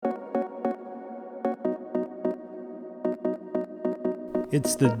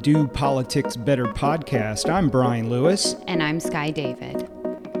It's the Do Politics Better podcast. I'm Brian Lewis. And I'm Sky David.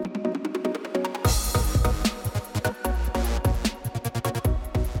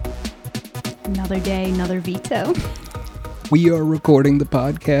 Another day, another veto. We are recording the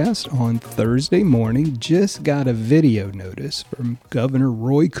podcast on Thursday morning. Just got a video notice from Governor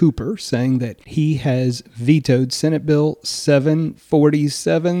Roy Cooper saying that he has vetoed Senate Bill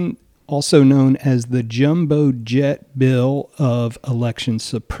 747, also known as the Jumbo Jet Bill of Election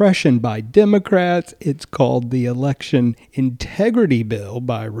Suppression by Democrats. It's called the Election Integrity Bill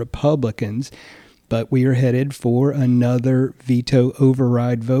by Republicans. But we are headed for another veto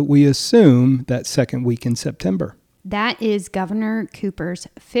override vote, we assume, that second week in September. That is Governor Cooper's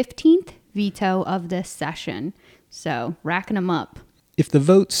 15th veto of this session. So, racking them up. If the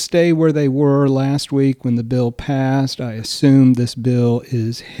votes stay where they were last week when the bill passed, I assume this bill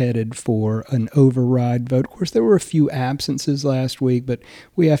is headed for an override vote. Of course, there were a few absences last week, but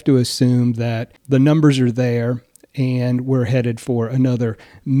we have to assume that the numbers are there and we're headed for another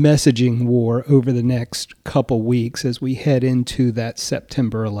messaging war over the next couple weeks as we head into that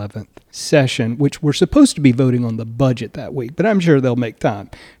September 11th session, which we're supposed to be voting on the budget that week, but I'm sure they'll make time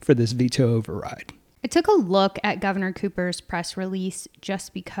for this veto override. I took a look at Governor Cooper's press release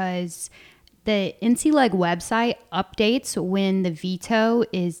just because the NCLEG website updates when the veto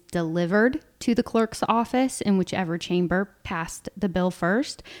is delivered to the clerk's office in whichever chamber passed the bill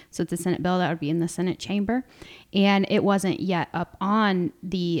first. So it's a Senate bill that would be in the Senate chamber. And it wasn't yet up on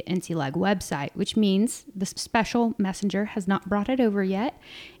the NCLEG website, which means the special messenger has not brought it over yet.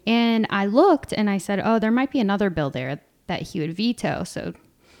 And I looked and I said, oh, there might be another bill there that he would veto. So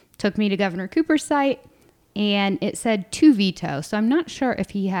took me to Governor Cooper's site, and it said to veto. So I'm not sure if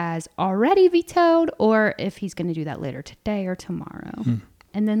he has already vetoed or if he's going to do that later today or tomorrow.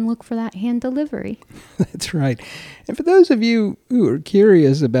 And then look for that hand delivery. That's right. And for those of you who are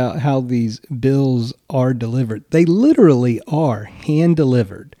curious about how these bills are delivered, they literally are hand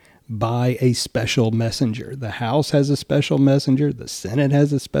delivered by a special messenger. The House has a special messenger, the Senate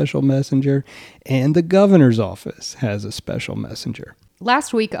has a special messenger, and the governor's office has a special messenger.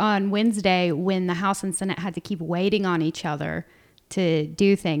 Last week on Wednesday, when the House and Senate had to keep waiting on each other to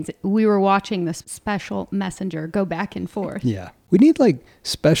do things, we were watching this special messenger go back and forth. Yeah. We need like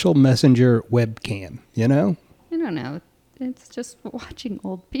special messenger webcam, you know? I don't know. It's just watching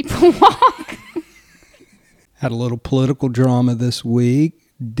old people walk. Had a little political drama this week.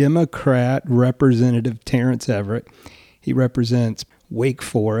 Democrat Representative Terrence Everett, he represents Wake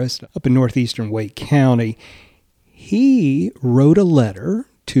Forest up in northeastern Wake County. He wrote a letter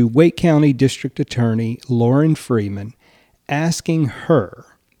to Wake County District Attorney Lauren Freeman asking her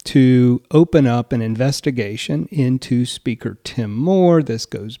to open up an investigation into Speaker Tim Moore. This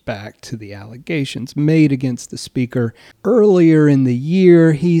goes back to the allegations made against the Speaker earlier in the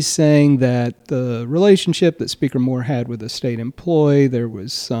year. He's saying that the relationship that Speaker Moore had with a state employee, there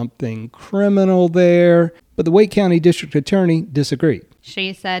was something criminal there. But the Wake County District Attorney disagreed.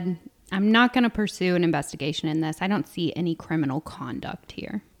 She said, I'm not going to pursue an investigation in this. I don't see any criminal conduct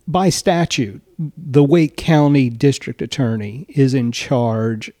here. By statute, the Wake County District Attorney is in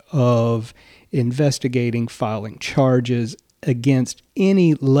charge of investigating, filing charges against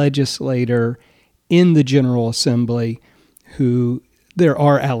any legislator in the General Assembly who there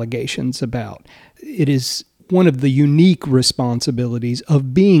are allegations about. It is one of the unique responsibilities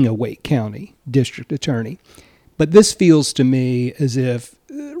of being a Wake County District Attorney. But this feels to me as if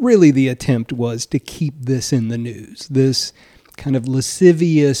really the attempt was to keep this in the news, this kind of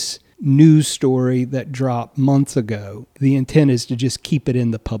lascivious news story that dropped months ago. The intent is to just keep it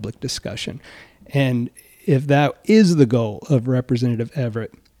in the public discussion. And if that is the goal of Representative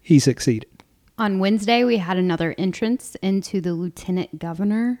Everett, he succeeded. On Wednesday, we had another entrance into the lieutenant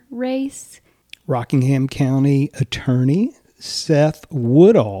governor race. Rockingham County Attorney Seth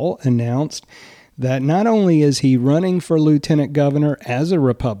Woodall announced that not only is he running for lieutenant governor as a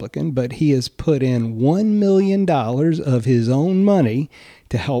Republican, but he has put in $1 million of his own money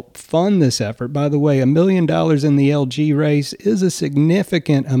to help fund this effort. By the way, $1 million in the LG race is a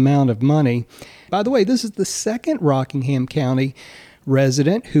significant amount of money. By the way, this is the second Rockingham County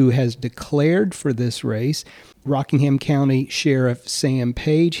resident who has declared for this race. Rockingham County Sheriff Sam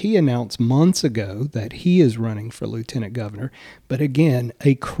Page, he announced months ago that he is running for lieutenant governor. But again,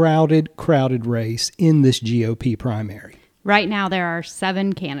 a crowded race in this GOP primary. Right now, there are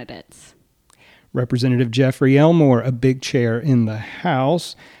 7 candidates. Representative Jeffrey Elmore, a big chair in the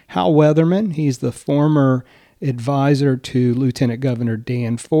House. Hal Weatherman, he's the former advisor to Lieutenant Governor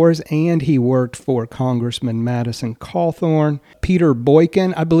Dan Forest, and he worked for Congressman Madison Cawthorn. Peter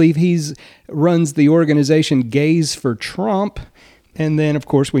Boykin, I believe runs the organization Gays for Trump. And then, of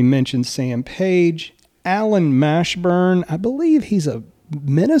course, we mentioned Sam Page. Alan Mashburn, I believe he's a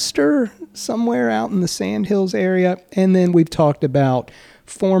minister somewhere out in the Sandhills area. And then we've talked about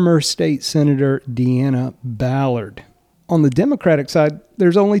former state senator Deanna Ballard. On the Democratic side,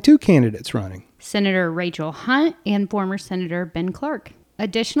 there's only two candidates running. Senator Rachel Hunt and former Senator Ben Clark.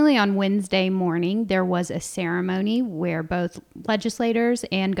 Additionally, on Wednesday morning, there was a ceremony where both legislators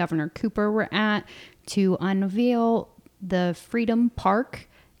and Governor Cooper were at to unveil the Freedom Park,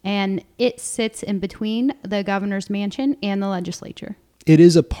 and it sits in between the governor's mansion and the legislature. It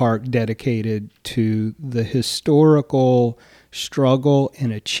is a park dedicated to the historical struggle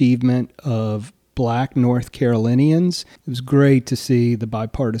and achievement of Black North Carolinians. It was great to see the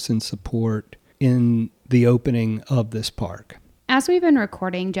bipartisan support in the opening of this park. As we've been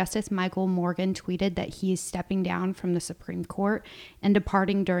recording, Justice Michael Morgan tweeted that he is stepping down from the Supreme Court and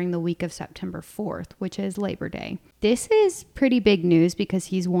departing during the week of September 4th, which is Labor Day. This is pretty big news because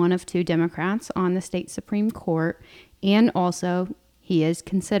he's one of two Democrats on the state Supreme Court, and also he is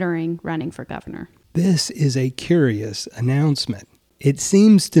considering running for governor. This is a curious announcement. It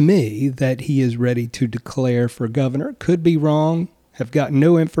seems to me that he is ready to declare for governor. Could be wrong. Have got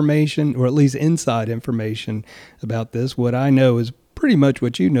no information, or at least inside information about this. What I know is pretty much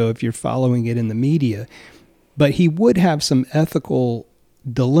what you know if you're following it in the media. But he would have some ethical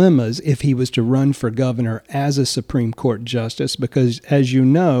dilemmas if he was to run for governor as a Supreme Court justice, because as you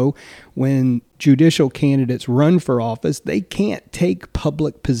know, when judicial candidates run for office, they can't take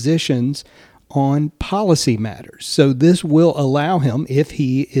public positions on policy matters. So this will allow him, if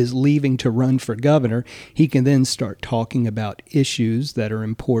he is leaving to run for governor, he can then start talking about issues that are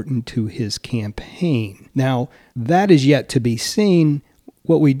important to his campaign. Now, that is yet to be seen.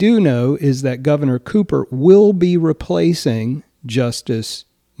 What we do know is that Governor Cooper will be replacing Justice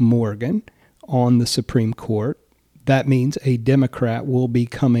Morgan on the Supreme Court. That means a Democrat will be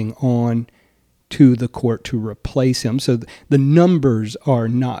coming on to the court to replace him. So the numbers are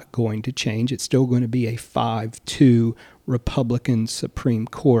not going to change. It's still going to be a 5-2 Republican Supreme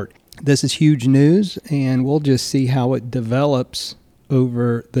Court. This is huge news, and we'll just see how it develops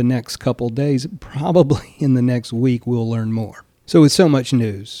over the next couple days. Probably in the next week, we'll learn more. So with so much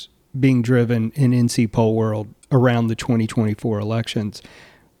news being driven in NC poll world around the 2024 elections,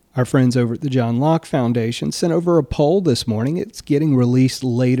 our friends over at the John Locke Foundation sent over a poll this morning. It's getting released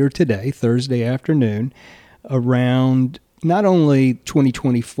later today, Thursday afternoon, around not only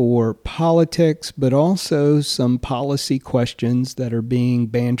 2024 politics, but also some policy questions that are being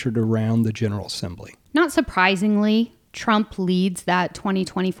bantered around the General Assembly. Not surprisingly, Trump leads that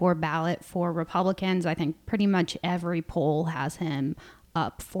 2024 ballot for Republicans. I think pretty much every poll has him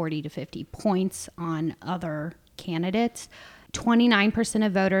up 40 to 50 points on other candidates. 29%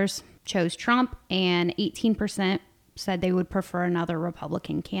 of voters chose Trump, and 18% said they would prefer another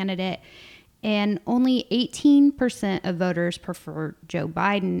Republican candidate. And only 18% of voters prefer Joe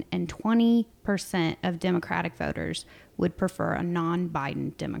Biden, and 20% of Democratic voters would prefer a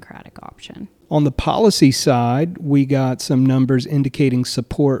non-Biden Democratic option. On the policy side, we got some numbers indicating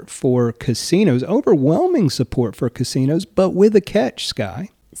support for casinos, overwhelming support for casinos, but with a catch, Sky.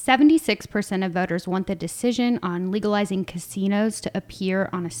 76% of voters want the decision on legalizing casinos to appear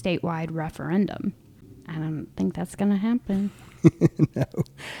on a statewide referendum. I don't think that's going to happen. No.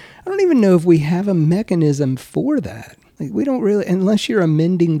 I don't even know if we have a mechanism for that. Like, we don't really, unless you're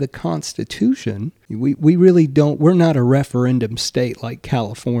amending the Constitution, we really don't, we're not a referendum state like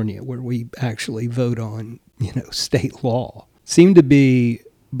California where we actually vote on, state law. Seem to be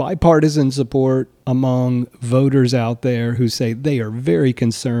bipartisan support among voters out there who say they are very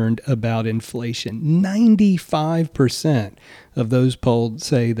concerned about inflation. 95% of those polled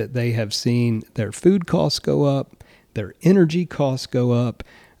say that they have seen their food costs go up, their energy costs go up.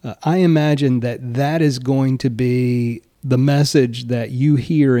 I imagine that is going to be the message that you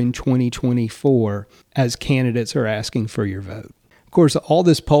hear in 2024 as candidates are asking for your vote. Of course, all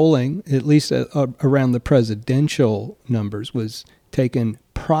this polling, at least around the presidential numbers, was taken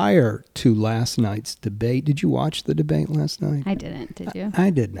prior to last night's debate. Did you watch the debate last night? I didn't. Did you? I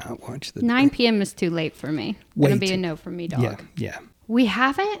did not watch the 9 debate. p.m. is too late for me. Going to be a no from me, dog. Yeah. We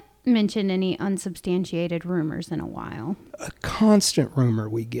haven't mentioned any unsubstantiated rumors in a while. A constant rumor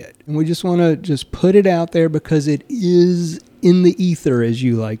we get. And we just want to just put it out there because it is in the ether, as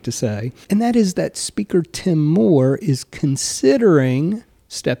you like to say. And that is that Speaker Tim Moore is considering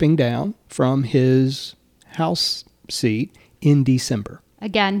stepping down from his House seat in December.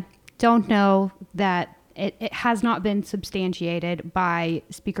 Again, don't know that it has not been substantiated by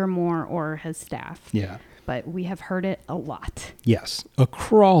Speaker Moore or his staff. Yeah. But we have heard it a lot. Yes,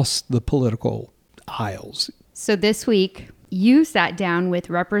 across the political aisles. So this week, you sat down with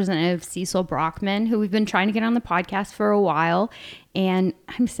Representative Cecil Brockman, who we've been trying to get on the podcast for a while. And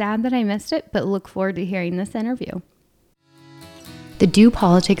I'm sad that I missed it, but look forward to hearing this interview. The Do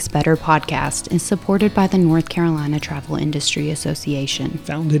Politics Better podcast is supported by the North Carolina Travel Industry Association.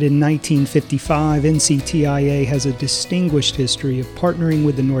 Founded in 1955, NCTIA has a distinguished history of partnering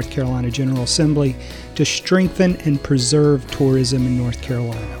with the North Carolina General Assembly to strengthen and preserve tourism in North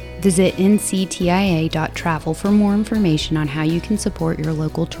Carolina. Visit nctia.travel for more information on how you can support your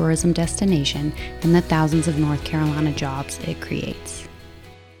local tourism destination and the thousands of North Carolina jobs it creates.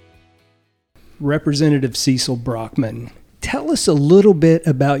 Representative Cecil Brockman, tell us a little bit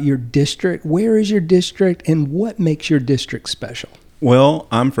about your district. Where is your district and what makes your district special? Well,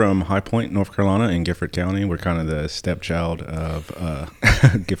 I'm from High Point, North Carolina in Gifford County. We're kind of the stepchild of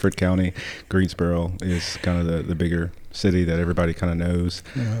Gifford County. Greensboro is kind of the bigger city that everybody kind of knows.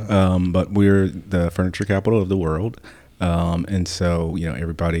 But we're the furniture capital of the world. And so,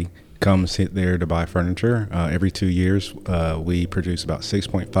 everybody comes there to buy furniture. Every 2 years, we produce about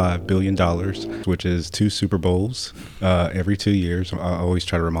 $6.5 billion, which is 2 Super Bowls every 2 years. I always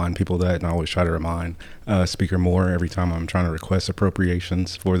try to remind people that, and I always try to remind Speaker Moore every time I'm trying to request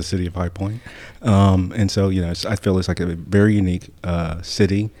appropriations for the city of High Point. And so, I feel it's like a very unique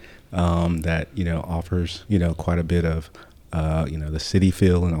city that, offers, quite a bit of the city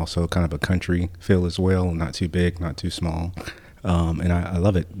feel and also kind of a country feel as well. Not too big, not too small. And I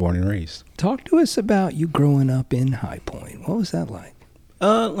love it, born and raised. Talk to us about you growing up in High Point. What was that like?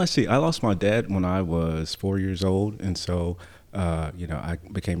 Let's see. I lost my dad when I was 4 years old. And so, I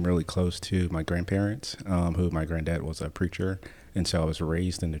became really close to my grandparents, who my granddad was a preacher. And so I was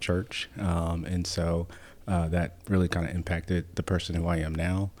raised in the church. And so that really kind of impacted the person who I am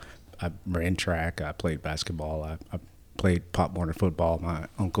now. I ran track. I played basketball. I played Pop Warner football. My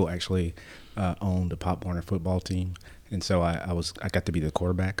uncle actually owned a Pop Warner football team. And so I got to be the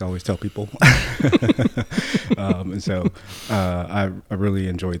quarterback, I always tell people. And so I really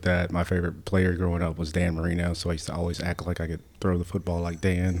enjoyed that. My favorite player growing up was Dan Marino. So I used to always act like I could throw the football like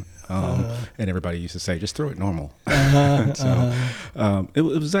Dan. And everybody used to say, just throw it normal. It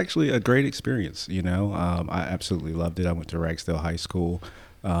was actually a great experience. I absolutely loved it. I went to Ragsdale High School,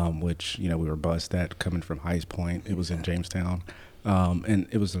 which, we were bused at coming from High Point. It was in Jamestown. And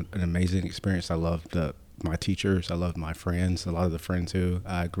it was an amazing experience. I loved my teachers. I loved my friends. A lot of the friends who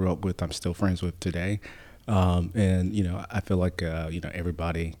I grew up with, I'm still friends with today. And, I feel like,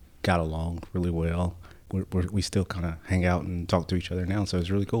 everybody got along really well. We still kind of hang out and talk to each other now. So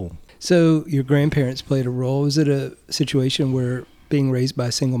it's really cool. So your grandparents played a role. Was it a situation where being raised by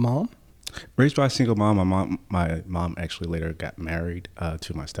a single mom? Raised by a single mom. My mom actually later got married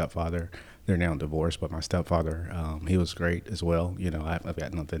to my stepfather. They're now divorced, but my stepfather, he was great as well. I've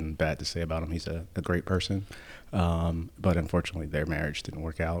got nothing bad to say about him. He's a great person. But unfortunately, their marriage didn't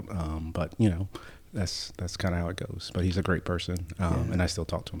work out. But, that's kind of how it goes. But he's a great person, and I still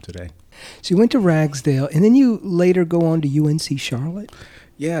talk to him today. So you went to Ragsdale, and then you later go on to UNC Charlotte?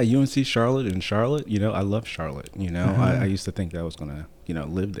 Yeah, UNC Charlotte and Charlotte. I love Charlotte. I used to think that I was going to,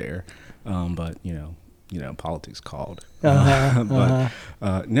 live there. But, politics called. No,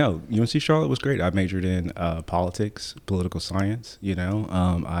 UNC Charlotte was great. I majored in politics, political science.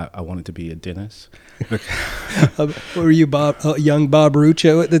 I wanted to be a dentist. Were you young Bob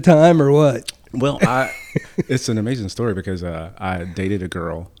Ruccio at the time, or what? Well, it's an amazing story because I dated a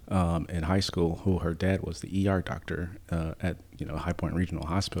girl in high school who her dad was the ER doctor at High Point Regional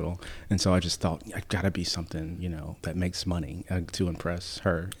Hospital, and so I just thought I've got to be something that makes money to impress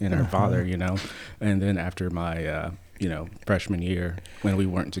her and her father, and then after my freshman year when we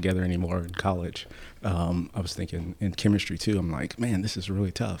weren't together anymore in college, I was thinking in chemistry too. I'm like, man, this is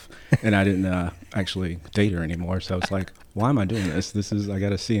really tough, and I didn't actually date her anymore. So it's like, why am I doing this? I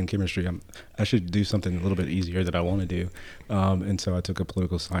got a C in chemistry. I should do something a little bit easier that I want to do. And so I took a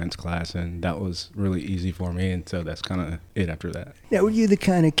political science class, and that was really easy for me. And so that's kind of it after that. Now, were you the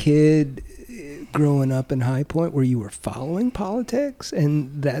kind of kid growing up in High Point where you were following politics,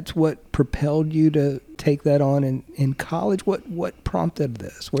 and that's what propelled you to take that on in college? What prompted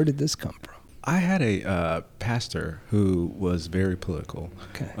this? Where did this come from? I had a pastor who was very political.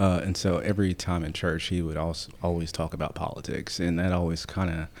 Okay. And so every time in church, he would always talk about politics, and that always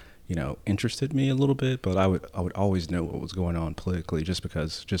kind of, interested me a little bit, but I would always know what was going on politically just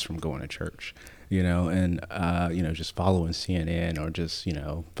from going to church, and, just following CNN or just,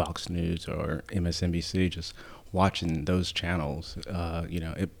 Fox News or MSNBC, just watching those channels,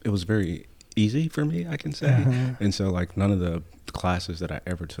 it was very easy for me, I can say. And so like none of the classes that I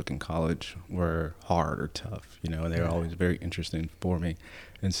ever took in college were hard or tough, you know, and they were always very interesting for me.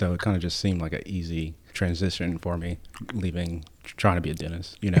 And so it kind of just seemed like an easy transition for me, leaving, trying to be a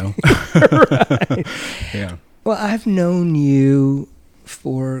dentist, you know. Right. Yeah. Well, I've known you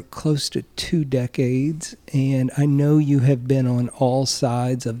for close to 2 decades, and I know you have been on all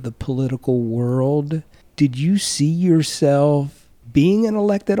sides of the political world. Did you see yourself being in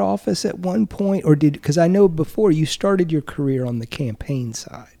elected office at one point, or because I know before you started your career on the campaign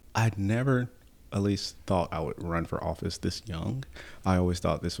side? I'd never at least thought I would run for office this young. I always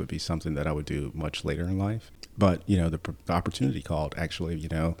thought this would be something that I would do much later in life. But, you know, the opportunity called, actually, you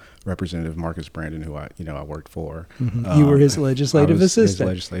know, Representative Marcus Brandon, who I worked for. You were his legislative assistant.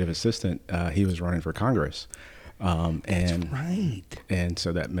 His legislative assistant. He was running for Congress. And, That's right. And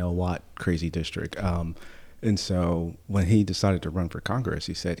so that Mel Watt crazy district. And so when he decided to run for Congress,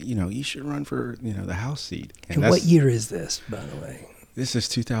 he said, you know, you should run for, you know, the House seat. And what year is this, by the way? This is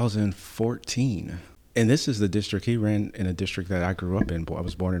 2014. And this is the district he ran in, a district that I grew up in. I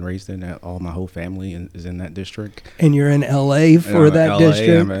was born and raised in. All my whole family is in that district. And you're in L.A. for that district?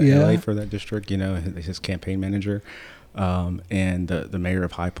 I'm in L.A. for that district, you know, his campaign manager. And the mayor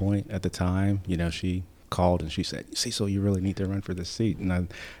of High Point at the time, you know, she called and she said, Cecil, you really need to run for this seat. And I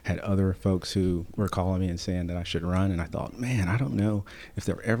had other folks who were calling me and saying that I should run. And I thought, man, I don't know if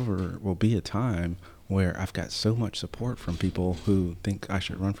there ever will be a time where I've got so much support from people who think I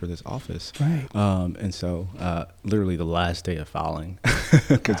should run for this office. Right. And so literally the last day of filing,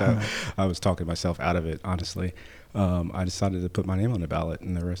 because I was talking myself out of it, honestly, I decided to put my name on the ballot,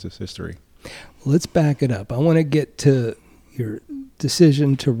 and the rest is history. Let's back it up. I want to get to your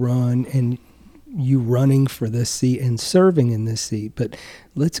decision to run and you running for this seat and serving in this seat. But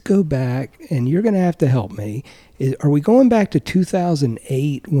let's go back, and you're going to have to help me. Are we going back to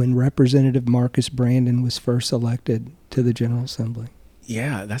 2008 when Representative Marcus Brandon was first elected to the General Assembly?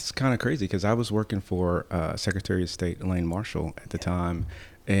 Yeah, that's kind of crazy because I was working for Secretary of State Elaine Marshall at the time.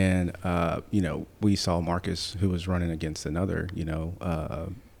 And, you know, we saw Marcus, who was running against another, you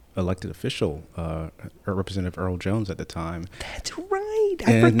know, elected official, Representative Earl Jones at the time. That's right.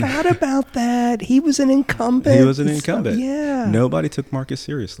 I forgot about that. He was an incumbent. He was an incumbent. Yeah. Nobody took Marcus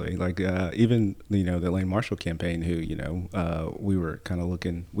seriously. Like even, you know, the Elaine Marshall campaign, who, you know, we were kind of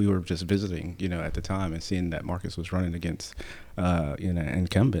looking, we were just visiting, you know, at the time and seeing that Marcus was running against, you know,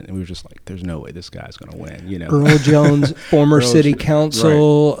 incumbent. And we were just like, there's no way this guy's going to win, you know. Earl Jones, former city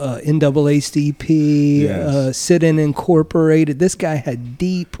council, right. NAACP, Yes. Sit-In Incorporated. This guy had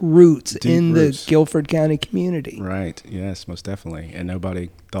deep roots in the Guilford County community. Right. Yes, most definitely. And nobody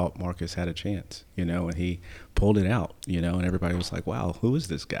thought Marcus had a chance, you know, and he pulled it out, you know, and everybody was like, wow, who is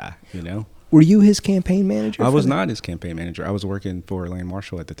this guy, you know? Were you his campaign manager? I was not his campaign manager. I was working for Elaine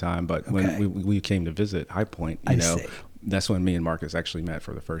Marshall at the time, but when we came to visit High Point, you know, that's when me and Marcus actually met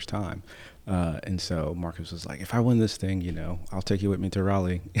for the first time. And so Marcus was like, if I win this thing, you know, I'll take you with me to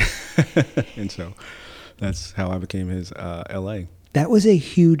Raleigh. And so that's how I became his LA. That was a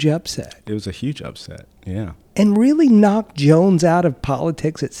huge upset. It was a huge upset, yeah. And really knocked Jones out of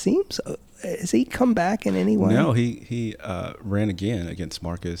politics, it seems. Has he come back in any way? No, he ran again against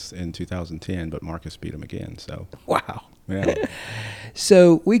Marcus in 2010, but Marcus beat him again. So wow. Yeah.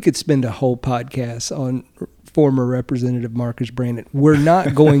 So we could spend a whole podcast on former Representative Marcus Brandon. We're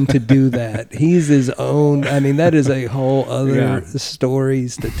not going to do that. He's his own. I mean, that is a whole other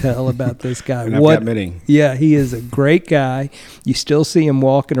stories to tell about this guy. And I've got many. Yeah, he is a great guy. You still see him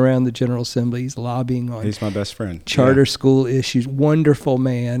walking around the General Assembly. He's lobbying on. He's my best friend. Charter school issues. Wonderful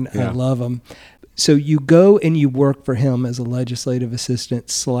man. Yeah. I love him. So you go and you work for him as a legislative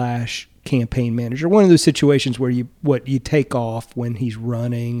assistant / campaign manager. One of those situations where you take off when he's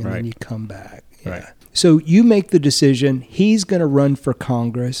running and then you come back. Yeah. Right. So you make the decision, he's going to run for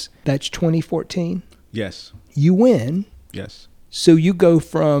Congress. That's 2014? Yes. You win. Yes. So you go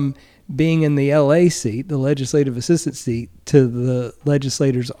from being in the LA seat, the legislative assistant seat, to the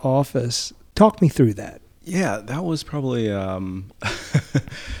legislator's office. Talk me through that. Yeah, that was probably the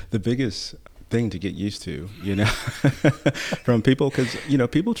biggest thing to get used to, you know, from people, because, you know,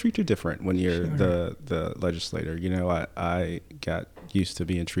 people treat you different when you're the legislator. You know, I got used to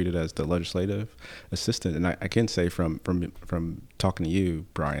being treated as the legislative assistant, and I can say from talking to you,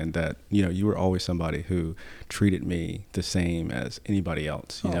 Brian, that, you know, you were always somebody who treated me the same as anybody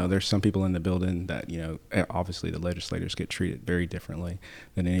else. You know, there's some people in the building that, you know, obviously the legislators get treated very differently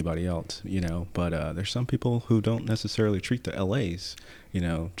than anybody else, you know, but there's some people who don't necessarily treat the LAs, you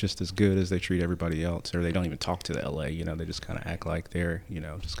know, just as good as they treat everybody else, or they don't even talk to the LA, you know, they just kind of act like they're, you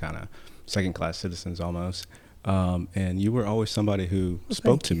know, just kind of second-class citizens almost. And you were always somebody who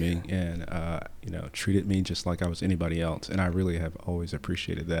spoke to thank me and, treated me just like I was anybody else. And I really have always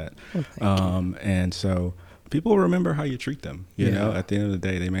appreciated that. Well, thank you. And so people remember how you treat them. You know, Yeah. at the end of the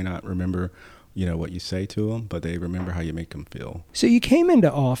day, they may not remember, what you say to them, but they remember how you make them feel. So you came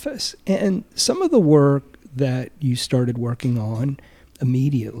into office, and some of the work that you started working on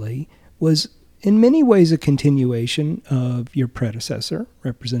immediately was in many ways a continuation of your predecessor,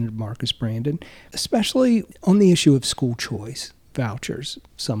 Representative Marcus Brandon, especially on the issue of school choice vouchers.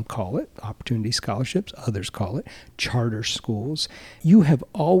 Some call it opportunity scholarships, others call it charter schools. You have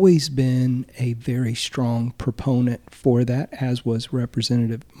always been a very strong proponent for that, as was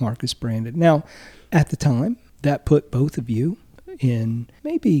Representative Marcus Brandon. Now, at the time, that put both of you in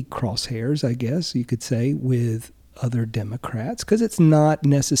maybe crosshairs, I guess you could say, with other Democrats, because it's not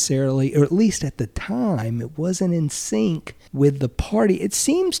necessarily, or at least at the time, it wasn't in sync with the party. It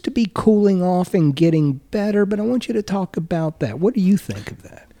seems to be cooling off and getting better, but I want you to talk about that. What do you think of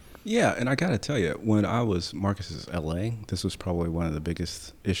that? Yeah, and I got to tell you, when I was Marcus's LA, this was probably one of the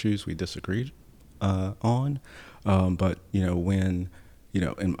biggest issues we disagreed on. But, and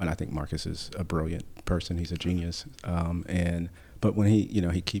I think Marcus is a brilliant person. He's a genius. But when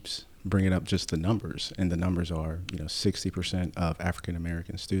he keeps bringing up just the numbers, and the numbers are, 60% of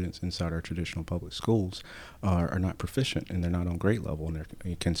African-American students inside our traditional public schools are not proficient, and they're not on grade level, and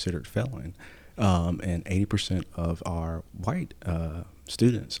they're considered failing. And 80% of our white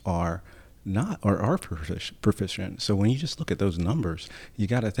students are not or are proficient. So when you just look at those numbers, you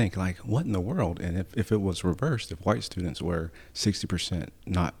got to think like, what in the world? And if it was reversed, if white students were 60%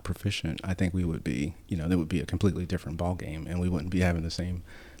 not proficient, I think we would be, there would be a completely different ball game, and we wouldn't be having the same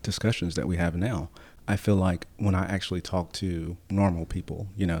discussions that we have now. I feel like when I actually talk to normal people,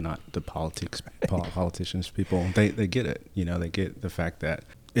 not the politicians people, they get it. They get the fact that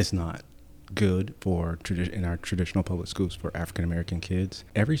it's not good for in our traditional public schools for African American kids.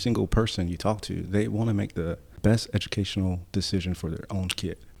 Every single person you talk to, they want to make the best educational decision for their own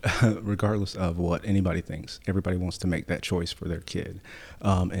kid, regardless of what anybody thinks. Everybody wants to make that choice for their kid.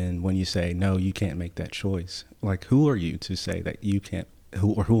 And when you say, no, you can't make that choice, like, who are you to say that you can't?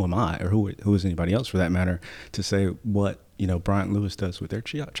 Who am I, or who is anybody else for that matter, to say what Bryant Lewis does with their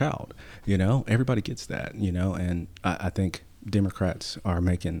child? Everybody gets that. And I think Democrats are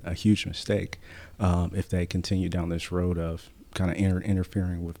making a huge mistake if they continue down this road of kind of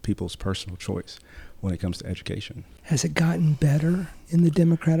interfering with people's personal choice when it comes to education. Has it gotten better in the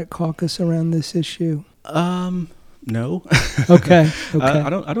Democratic caucus around this issue? No. Okay. I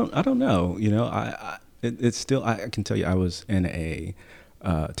don't know. It's still. I can tell you, I was in a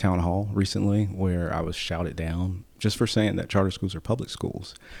town hall recently where I was shouted down just for saying that charter schools are public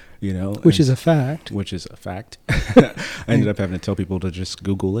schools, which is a fact. Which is a fact. I ended up having to tell people to just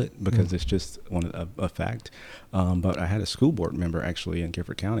Google it because it's just a fact. But I had a school board member actually in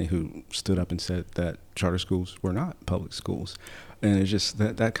Gifford County who stood up and said that charter schools were not public schools. And it's just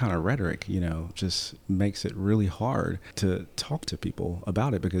that kind of rhetoric, just makes it really hard to talk to people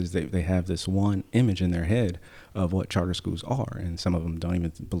about it, because they have this one image in their head of what charter schools are. And some of them don't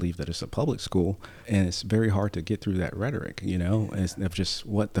even believe that it's a public school. And it's very hard to get through that rhetoric, of just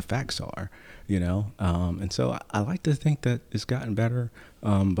what the facts are, And so I like to think that it's gotten better,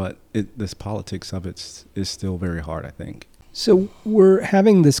 but this politics of it is still very hard, I think. So we're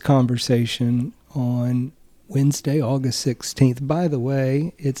having this conversation on Wednesday, August 16th. By the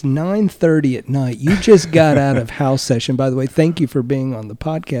way, it's 9:30 at night. You just got out of House session. By the way, thank you for being on the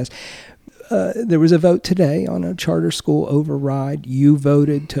podcast. There was a vote today on a charter school override. You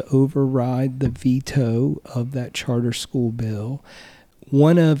voted to override the veto of that charter school bill.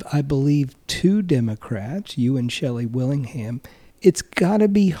 One of, I believe, two Democrats, you and Shelley Willingham. It's got to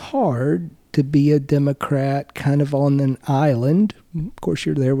be hard to be a Democrat kind of on an island. Of course,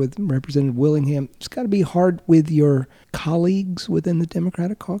 you're there with Representative Willingham. It's got to be hard with your colleagues within the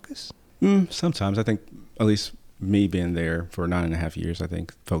Democratic caucus. Sometimes. I think, at least me being there for 9.5 years, I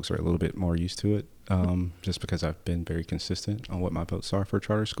think folks are a little bit more used to it, just because I've been very consistent on what my votes are for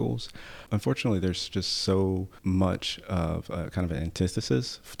charter schools. Unfortunately, there's just so much of kind of an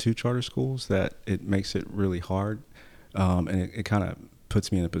antithesis to charter schools that it makes it really hard, and it kind of puts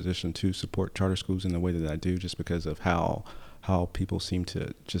me in a position to support charter schools in the way that I do, just because of how people seem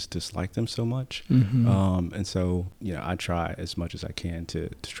to just dislike them so much. Mm-hmm. And so, I try as much as I can to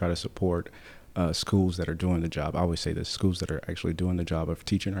try to support schools that are doing the job. I always say this, schools that are actually doing the job of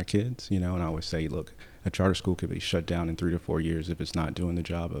teaching our kids, and I always say, look, a charter school could be shut down in 3 to 4 years if it's not doing the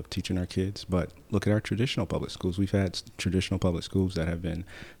job of teaching our kids. But look at our traditional public schools. We've had traditional public schools that have been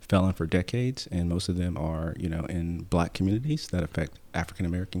failing for decades, and most of them are, in black communities that affect African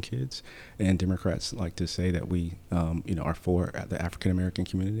American kids. And Democrats like to say that we, are for the African American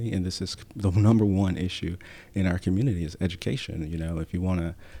community, and this is the number one issue in our community is education. If you want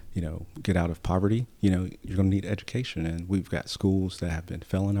to, get out of poverty, you're going to need education. And we've got schools that have been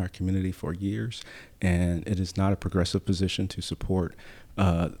failing our community for years, and it is not a progressive position to support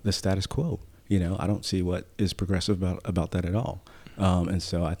the status quo. I don't see what is progressive about that at all. And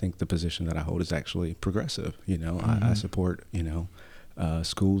so I think the position that I hold is actually progressive. I support,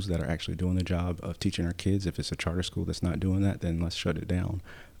 schools that are actually doing the job of teaching our kids. If it's a charter school that's not doing that, then let's shut it down.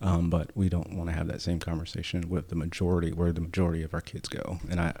 But we don't want to have that same conversation with the majority, where the majority of our kids go.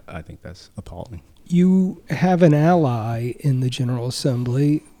 And I think that's appalling. You have an ally in the General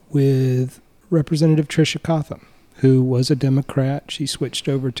Assembly with Representative Tricia Cotham, who was a Democrat. She switched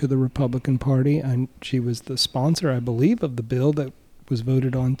over to the Republican Party, and she was the sponsor, I believe, of the bill that was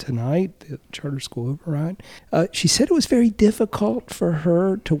voted on tonight, the charter school override. She said it was very difficult for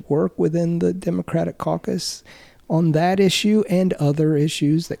her to work within the Democratic caucus on that issue and other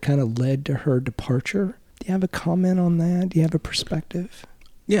issues that kind of led to her departure. Do you have a comment on that? Do you have a perspective?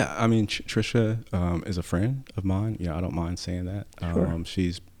 Yeah, I mean, Tricia is a friend of mine. I don't mind saying that. Sure.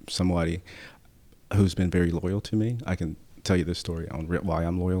 She's somebody who's been very loyal to me. I can tell you this story on why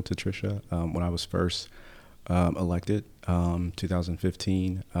I'm loyal to Tricia. When I was first elected,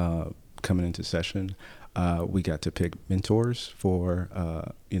 2015, coming into session, we got to pick mentors for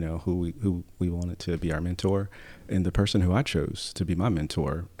who we wanted to be our mentor, and the person who I chose to be my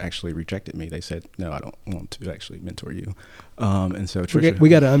mentor actually rejected me. They said, "No, I don't want to actually mentor you." And so Tricia, we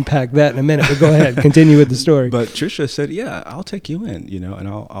got to unpack that in a minute. But go ahead, continue with the story. But Tricia said, "Yeah, I'll take you in, and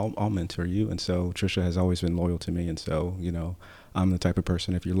I'll mentor you." And so Tricia has always been loyal to me, and so I'm the type of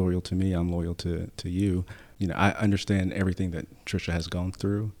person, if you're loyal to me, I'm loyal to you. I understand everything that Tricia has gone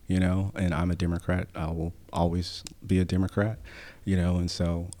through, and I'm a Democrat. I will always be a Democrat, and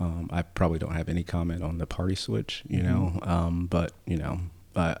so I probably don't have any comment on the party switch, but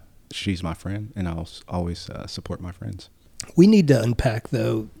she's my friend, and I'll always support my friends. We need to unpack,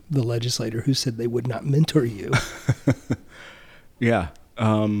 though, the legislator who said they would not mentor you. Yeah.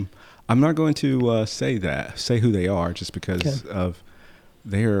 I'm not going to say who they are, just because of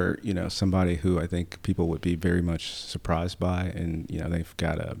they're, somebody who I think people would be very much surprised by. And, they've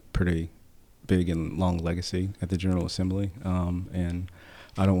got a pretty big and long legacy at the General Assembly. And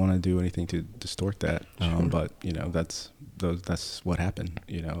I don't want to do anything to distort that. Sure. But, that's what happened.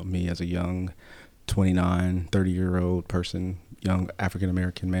 Me as a young 29, 30-year-old person, young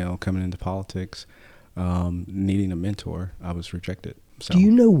African-American male coming into politics, needing a mentor, I was rejected. So, do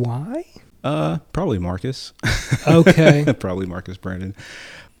you know why? Probably Marcus. Okay. Probably Marcus Brandon.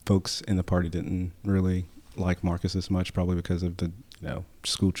 Folks in the party didn't really like Marcus as much, probably because of the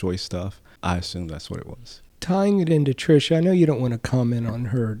school choice stuff. I assume that's what it was. Tying it into Tricia, I know you don't want to comment on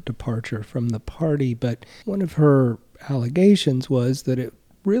her departure from the party, but one of her allegations was that it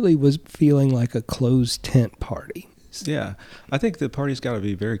really was feeling like a closed tent party. Yeah, I think the party's got to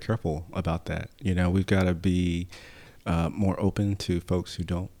be very careful about that. We've got to be more open to folks who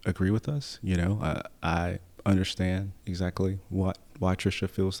don't agree with us. I understand exactly why Tricia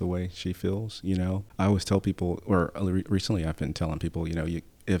feels the way she feels. I always tell people, or recently I've been telling people,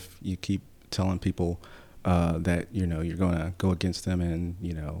 if you keep telling people that you're going to go against them and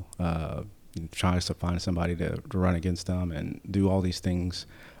try to find somebody to run against them and do all these things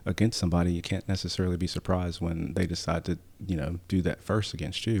against somebody, you can't necessarily be surprised when they decide to do that first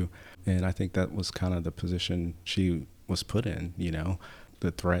against you. And I think that was kind of the position she was put in.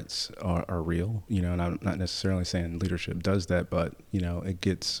 The threats are real, and I'm not necessarily saying leadership does that, but it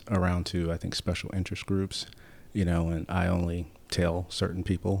gets around to, I think, special interest groups, and I only tell certain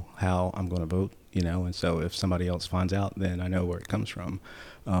people how I'm going to vote, and so if somebody else finds out, then I know where it comes from.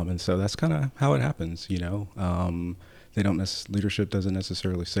 And so that's kind of how it happens. Leadership doesn't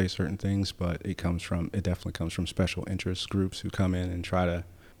necessarily say certain things, but it definitely comes from special interest groups who come in and try to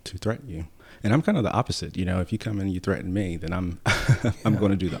threaten you. And I'm kind of the opposite. If you come in and you threaten me, then I'm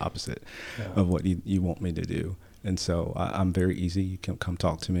going to do the opposite of what you want me to do. And so I'm very easy. You can come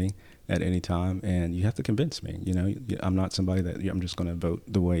talk to me at any time, and you have to convince me. I'm not somebody that I'm just going to vote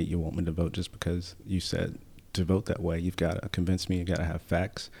the way you want me to vote just because you said to vote that way. You've got to convince me. You've got to have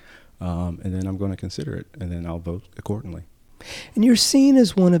facts, and then I'm going to consider it, and then I'll vote accordingly. And you're seen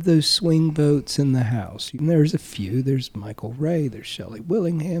as one of those swing votes in the House. And there's a few. There's Michael Ray. There's Shelley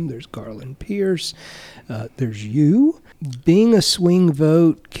Willingham. There's Garland Pierce. There's you. being a swing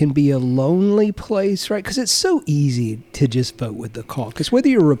vote can be a lonely place, right? Because it's so easy to just vote with the caucus, whether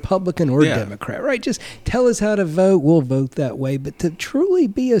you're Republican or Democrat, right? Just tell us how to vote, we'll vote that way. But to truly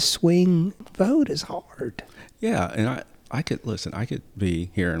be a swing vote is hard. Yeah, and I could be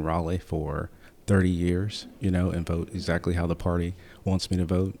here in Raleigh for 30 years, and vote exactly how the party wants me to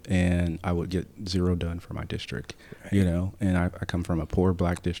vote, and I would get zero done for my district, right. And I come from a poor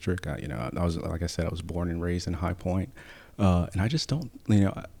black district. I was, like I said, I was born and raised in High Point, and I just don't,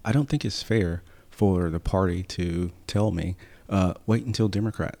 I don't think it's fair for the party to tell me, wait until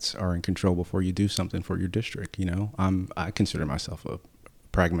Democrats are in control before you do something for your district. I consider myself a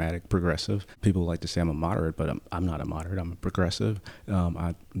pragmatic progressive. People like to say I'm a moderate, but I'm not a moderate. I'm a progressive.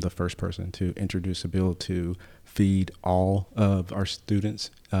 I'm the first person to introduce a bill to feed all of our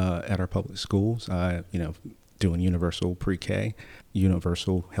students at our public schools. Doing universal pre-K,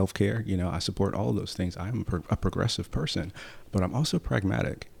 universal health care. I support all of those things. I'm a progressive person, but I'm also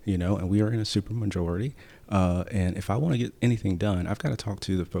pragmatic, and we are in a supermajority. And if I want to get anything done, I've got to talk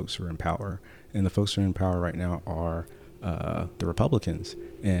to the folks who are in power. And the folks who are in power right now are the Republicans.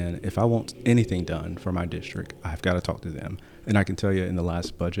 And if I want anything done for my district, I've got to talk to them. And I can tell you in the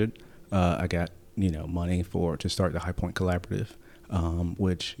last budget, I got, money to start the High Point Collaborative,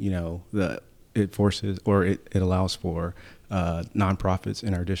 which, it allows for nonprofits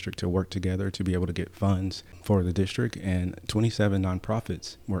in our district to work together to be able to get funds for the district. And 27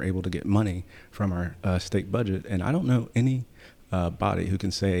 nonprofits were able to get money from our state budget. And I don't know any body who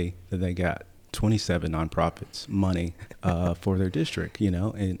can say that they got 27 nonprofits money for their district,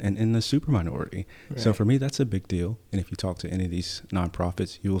 and in the super minority. Right. So for me, that's a big deal. And if you talk to any of these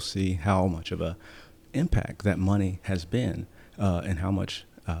nonprofits, you will see how much of a impact that money has been and how much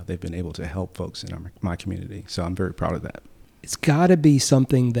they've been able to help folks in my community. So I'm very proud of that. It's got to be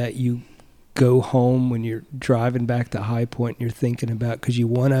something that you go home when you're driving back to High Point and you're thinking about, because you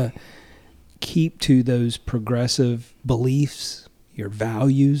want to keep to those progressive beliefs, your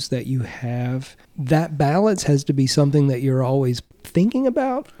values that you have. That balance has to be something that you're always thinking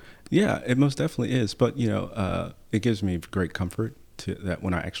about. Yeah, it most definitely is. But, it gives me great comfort that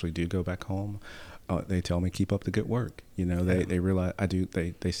when I actually do go back home, they tell me, keep up the good work. They realize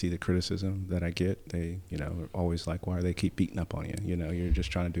they see the criticism that I get. They, always like, why do they keep beating up on you? You're just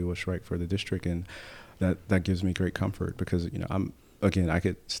trying to do what's right for the district. And that gives me great comfort because, I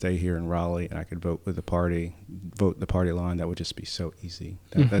could stay here in Raleigh and I could vote the party line. That would just be so easy.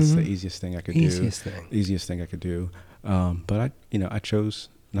 That's the easiest thing I could do. Easiest thing I could do. But I chose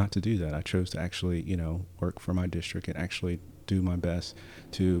not to do that. I chose to actually, work for my district and actually do my best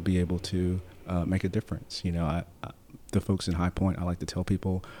to be able to make a difference. The folks in High Point, I like to tell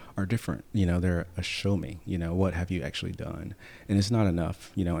people, are different. They're a show me. What have you actually done? And it's not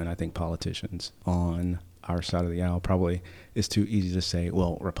enough. And I think politicians on our side of the aisle probably it's too easy to say,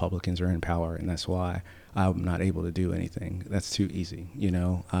 well, Republicans are in power and that's why I'm not able to do anything. That's too easy.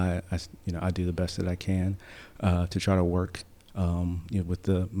 I do the best that I can to try to work with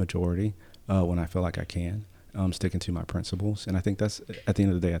the majority when I feel like I can, sticking to my principles. And I think that's, at the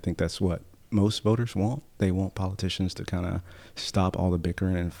end of the day, I think that's what most voters want. They want politicians to kind of stop all the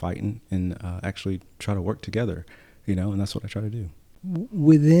bickering and fighting and actually try to work together, and that's what I try to do.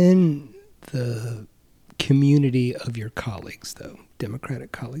 Within the community of your colleagues, though,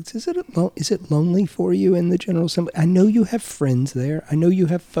 Democratic colleagues, is it lonely for you in the General Assembly? I know you have friends there. I know you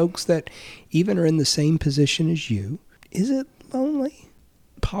have folks that even are in the same position as you. Is it lonely?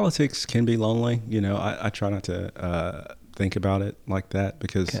 Politics can be lonely. I try not to think about it like that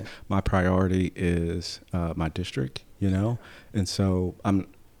because my priority is my district, and so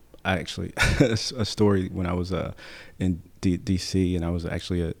I actually, a story when I was in D.C. and I was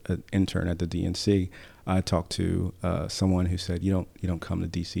actually an intern at the DNC, I talked to someone who said, you don't come to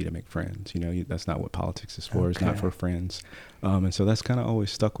D.C. to make friends. That's not what politics is for. Okay. It's not for friends. And so that's kind of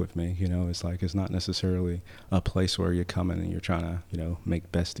always stuck with me. It's like it's not necessarily a place where you're coming and you're trying to,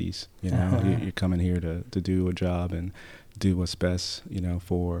 make besties. You're coming here to do a job and do what's best,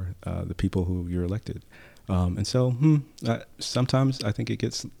 for the people who you're elected. And so sometimes I think it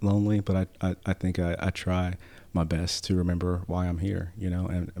gets lonely, but I think I try my best to remember why I'm here,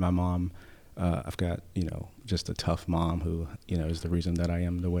 and my mom, I've got, just a tough mom who, is the reason that I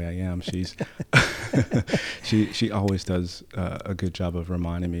am the way I am. She's, she always does a good job of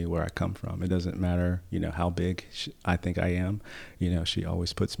reminding me where I come from. It doesn't matter, how big I think I am, she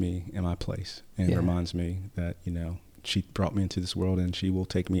always puts me in my place and reminds me that, she brought me into this world and she will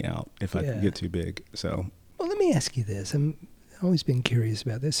take me out if I get too big. So, well, let me ask you this. I've always been curious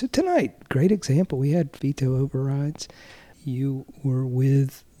about this. So tonight, great example. We had veto overrides. You were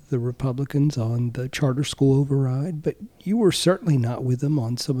with the Republicans on the charter school override, but you were certainly not with them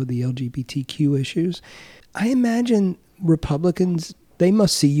on some of the LGBTQ issues. I imagine Republicans, they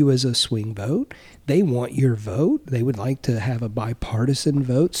must see you as a swing vote. They want your vote. They would like to have a bipartisan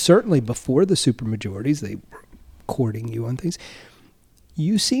vote. Certainly before the supermajorities, they were courting you on things.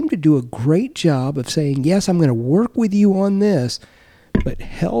 You seem to do a great job of saying, yes, I'm going to work with you on this, but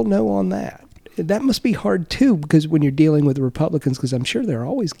hell no on that. That must be hard too, because when you're dealing with the Republicans, because I'm sure they're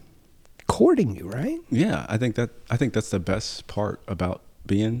always courting you, right? Yeah, I think that's the best part about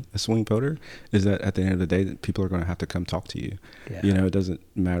being a swing voter, is that at the end of the day, that people are going to have to come talk to you. Yeah. You know, it doesn't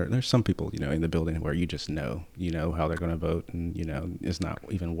matter. There's some people, you know, in the building where you just know how they're going to vote, and, you know, it's not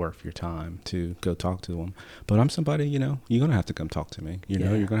even worth your time to go talk to them. But I'm somebody, you know, you're going to have to come talk to me. You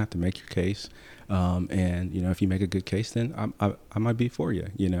know, you're going to have to make your case. And, you know, if you make a good case, then I might be for you,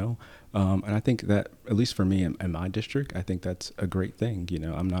 you know. And I think that, at least for me in my district, I think that's a great thing. You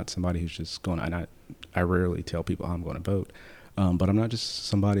know, I'm not somebody who's just going, and I rarely tell people how I'm going to vote. But I'm not just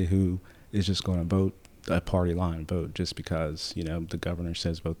somebody who is just going to vote a party line vote just because, you know, the governor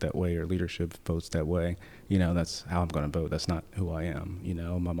says vote that way or leadership votes that way. You know, that's how I'm going to vote. That's not who I am. You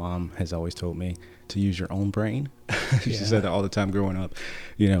know, my mom has always told me to use your own brain. She said that all the time growing up,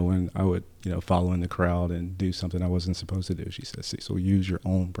 you know, when I would, you know, follow in the crowd and do something I wasn't supposed to do. She said, Cecil, use your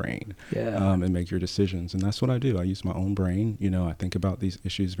own brain and make your decisions. And that's what I do. I use my own brain. You know, I think about these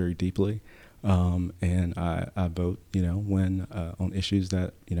issues very deeply. And I vote, you know, when on issues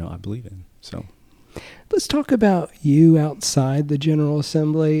that, you know, I believe in. So let's talk about you outside the General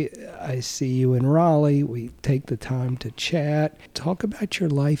Assembly. I see you in Raleigh. We take the time to chat. Talk about your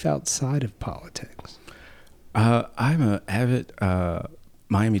life outside of politics. I'm an avid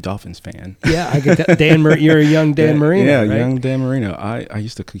Miami Dolphins fan. Yeah, I get that. You're a young Dan Marino, yeah, right? young Dan Marino. I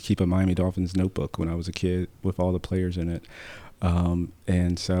used to keep a Miami Dolphins notebook when I was a kid with all the players in it.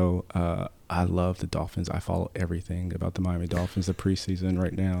 And so I love the Dolphins. I follow everything about the Miami Dolphins, the preseason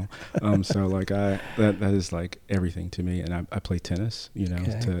right now. So like that is like everything to me. And I play tennis, you know,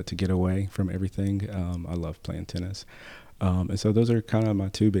 to get away from everything. I love playing tennis. And so those are kind of my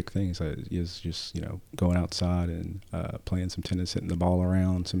two big things, is just, you know, going outside and playing some tennis, hitting the ball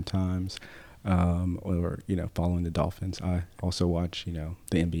around sometimes. Or, you know, following the Dolphins. I also watch, you know,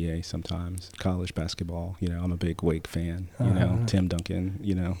 the NBA sometimes, college basketball. You know, I'm a big Wake fan, you know, Tim Duncan,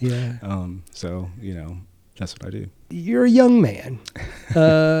 you know. Yeah. So, you know, that's what I do. You're a young man,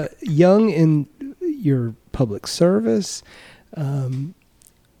 young in your public service.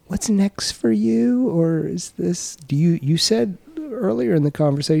 What's next for you? Or is this, you said earlier in the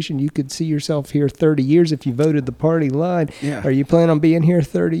conversation you could see yourself here 30 years if you voted the party line. Yeah. Are you planning on being here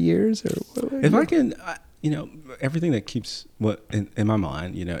 30 years? Or if I can, you know, everything that keeps what in my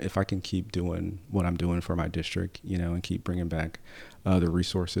mind, you know, if I can keep doing what I'm doing for my district, you know, and keep bringing back the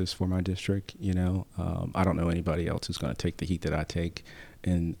resources for my district, you know, I don't know anybody else who's going to take the heat that I take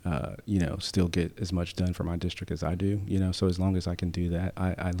and, you know, still get as much done for my district as I do, you know. So as long as I can do that,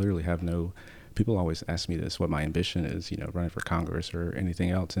 I literally have no. People always ask me this, what my ambition is, you know, running for Congress or anything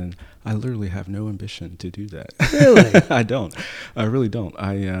else. And I literally have no ambition to do that. Really? I don't. I really don't.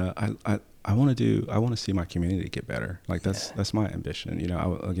 I want to see my community get better. Like that's my ambition. You know,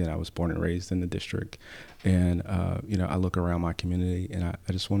 I was born and raised in the district, and, you know, I look around my community and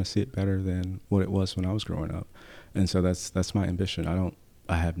I just want to see it better than what it was when I was growing up. And so that's my ambition.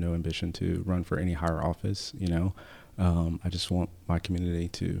 I have no ambition to run for any higher office, you know. I just want my community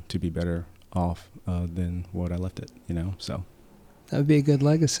to be better off than what I left it, you know. So that would be a good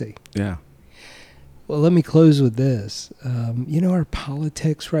legacy. Yeah. Well, let me close with this. You know, our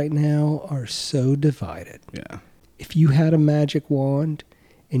politics right now are so divided. Yeah. If you had a magic wand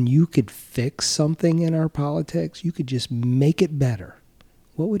and you could fix something in our politics, you could just make it better,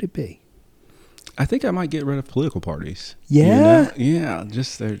 what would it be? I think I might get rid of political parties. Yeah? You know? Yeah.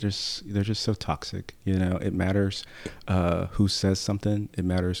 They're just so toxic. You know, it matters who says something. It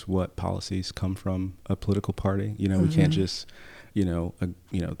matters what policies come from a political party. You know, we can't just, you know,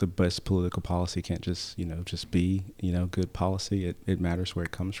 the best political policy can't just, you know, just be, you know, good policy. It matters where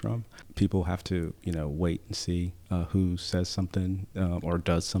it comes from. People have to, you know, wait and see who says something or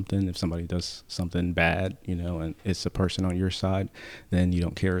does something. If somebody does something bad, you know, and it's a person on your side, then you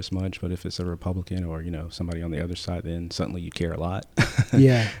don't care as much. But if it's a Republican or, you know, somebody on the other side, then suddenly you care a lot.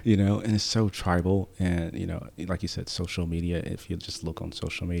 Yeah. You know, and it's so tribal. And, you know, like you said, social media, if you just look on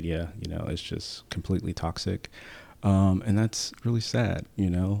social media, you know, it's just completely toxic. And that's really sad, you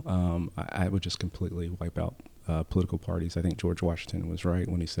know. I would just completely wipe out political parties. I think George Washington was right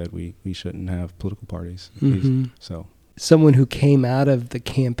when he said we shouldn't have political parties. So, someone who came out of the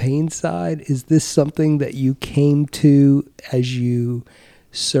campaign side, is this something that you came to as you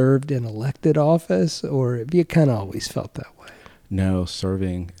served in elected office, or have you kind of always felt that way? No,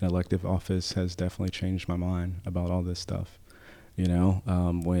 serving an elective office has definitely changed my mind about all this stuff.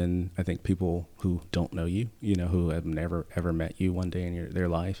 When I think people who don't know you, who have never ever met you one day in their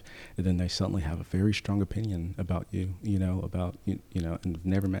life, and then they suddenly have a very strong opinion about you, and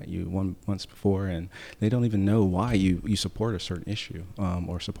never met you once before, and they don't even know why you support a certain issue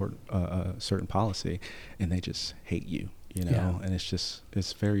or support a certain policy, and they just hate you. And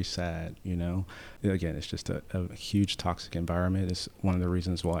it's very sad, Again, it's just a huge toxic environment. It's one of the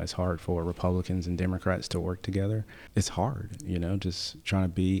reasons why it's hard for Republicans and Democrats to work together. It's hard, just trying to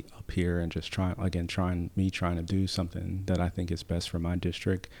be up here and just trying to do something that I think is best for my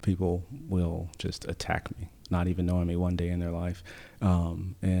district. People will just attack me, not even knowing me one day in their life.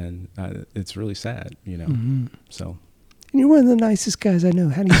 It's really sad, Mm-hmm. So. And you're one of the nicest guys I know.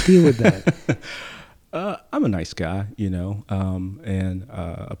 How do you deal with that? I'm a nice guy, and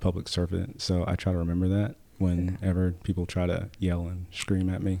a public servant. So I try to remember that whenever people try to yell and scream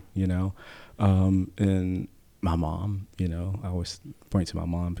at me, and my mom, I always point to my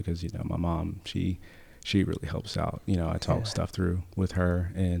mom because, my mom, she really helps out. I talk stuff through with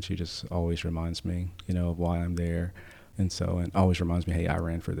her, and she just always reminds me, of why I'm there. And always reminds me, hey, I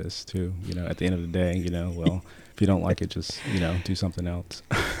ran for this too. At the end of the day, well, if you don't like it, just, do something else.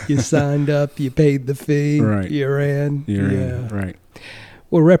 You signed up, you paid the fee, right. You ran. Right.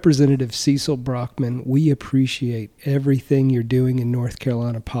 Well, Representative Cecil Brockman, we appreciate everything you're doing in North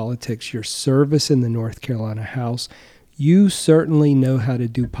Carolina politics, your service in the North Carolina House. You certainly know how to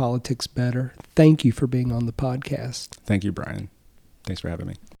do politics better. Thank you for being on the podcast. Thank you, Brian. Thanks for having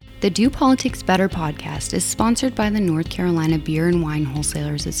me. The Do Politics Better podcast is sponsored by the North Carolina Beer and Wine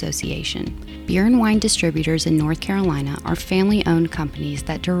Wholesalers Association. Beer and wine distributors in North Carolina are family-owned companies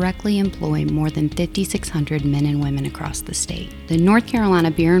that directly employ more than 5,600 men and women across the state. The North Carolina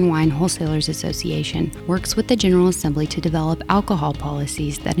Beer and Wine Wholesalers Association works with the General Assembly to develop alcohol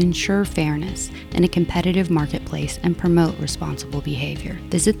policies that ensure fairness in a competitive marketplace and promote responsible behavior.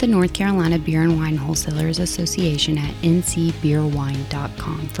 Visit the North Carolina Beer and Wine Wholesalers Association at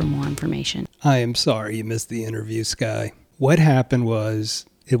ncbeerwine.com for more information. I am sorry you missed the interview, Sky. What happened was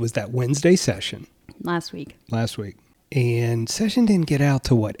it was that Wednesday session. Last week. And session didn't get out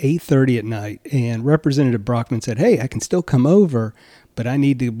till 8:30 at night. And Representative Brockman said, hey, I can still come over, but I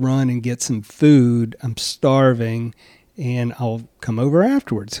need to run and get some food. I'm starving, and I'll come over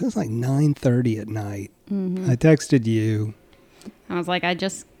afterwards. So it was like 9:30 at night. Mm-hmm. I texted you. I was like, I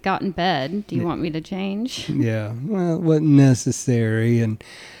just got in bed. Do you want me to change? Yeah, well, it wasn't necessary, and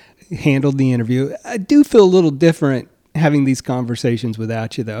handled the interview. I do feel a little different having these conversations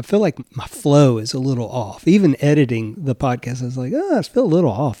without you, though. I feel like my flow is a little off. Even editing the podcast, I was like, I feel a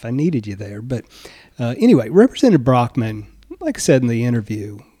little off. I needed you there. But anyway, Representative Brockman, like I said in the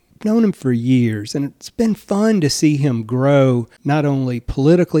interview, known him for years, and it's been fun to see him grow, not only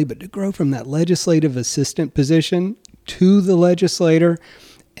politically, but to grow from that legislative assistant position to the legislator,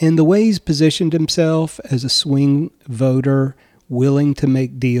 and the way he's positioned himself as a swing voter, willing to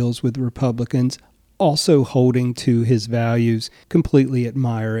make deals with Republicans, also holding to his values. Completely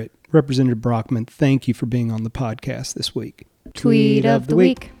admire it. Representative Brockman, thank you for being on the podcast this week. Tweet of the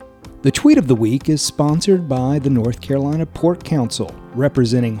week. The Tweet of the Week is sponsored by the North Carolina Pork Council,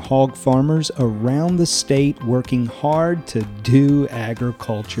 representing hog farmers around the state working hard to do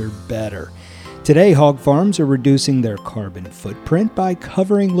agriculture better. Today, hog farms are reducing their carbon footprint by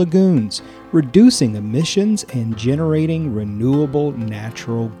covering lagoons, reducing emissions, and generating renewable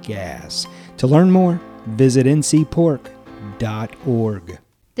natural gas. To learn more, visit ncpork.org.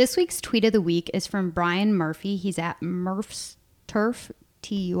 This week's Tweet of the Week is from Brian Murphy. He's at Murph's Turf,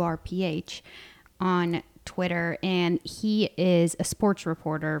 Turph, on Twitter, and he is a sports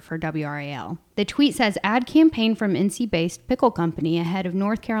reporter for WRAL. The tweet says, ad campaign from NC-based pickle company ahead of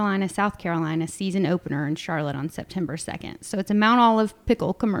North Carolina, South Carolina season opener in Charlotte on September 2nd. So it's a Mount Olive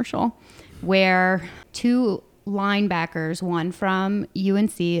pickle commercial where two linebackers, one from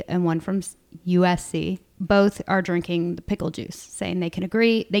UNC and one from USC, both are drinking the pickle juice, saying they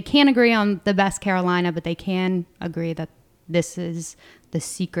can't agree on the best Carolina, but they can agree that this is the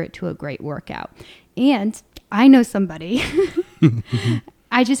secret to a great workout. And I know somebody,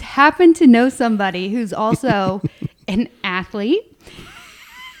 I just happen to know somebody who's also an athlete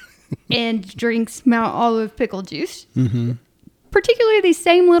and drinks Mount Olive pickle juice, particularly these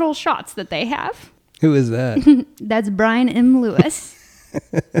same little shots that they have. Who is that? That's Brian M. Lewis.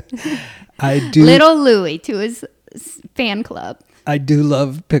 I do. Little Louie to his fan club. I do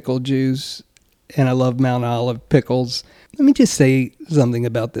love pickle juice, and I love Mount Olive pickles. Let me just say something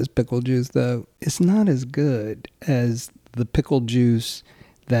about this pickle juice, though. It's not as good as the pickle juice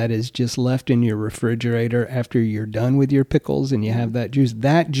that is just left in your refrigerator after you're done with your pickles and you have that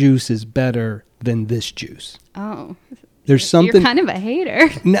juice is better than this juice. Oh. There's something. You're kind of a hater.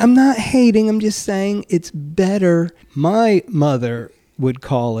 No, I'm not hating. I'm just saying it's better. My mother would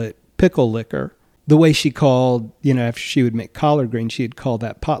call it pickle liquor. The way she called, after she would make collard greens, she'd call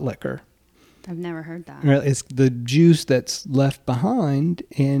that pot liquor. I've never heard that. It's the juice that's left behind,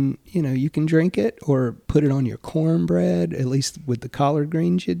 and, you can drink it or put it on your cornbread. At least with the collard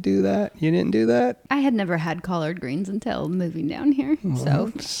greens, you'd do that. You didn't do that? I had never had collard greens until moving down here. Well,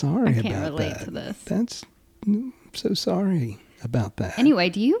 so sorry I can't about relate that. to this. I'm so sorry about that. Anyway,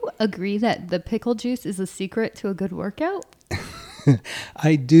 do you agree that the pickle juice is a secret to a good workout?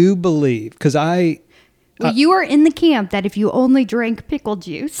 I do believe, because Well, you are in the camp that if you only drank pickle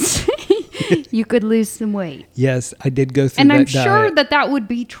juice, you could lose some weight. Yes, I did go through And that I'm diet. sure that would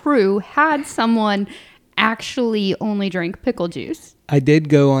be true had someone actually only drank pickle juice. I did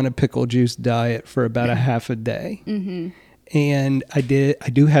go on a pickle juice diet for about a half a day. Mm-hmm. And I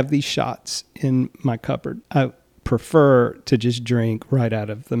do have these shots in my cupboard. I prefer to just drink right out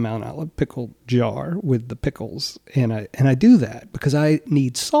of the Mount Olive pickle jar with the pickles. And I do that because I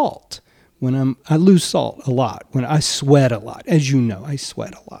need salt. I lose salt a lot. When I sweat a lot. As you know, I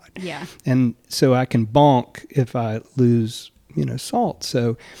sweat a lot. Yeah. And so I can bonk if I lose, salt.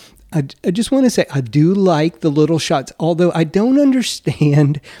 So I just want to say I do like the little shots, although I don't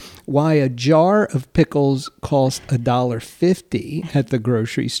understand why a jar of pickles costs $1.50 at the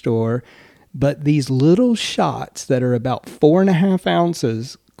grocery store, but these little shots that are about 4.5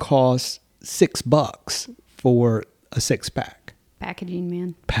 ounces cost $6 for a 6-pack. Packaging,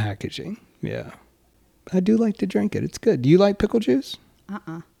 man. Packaging, yeah. I do like to drink it. It's good. Do you like pickle juice?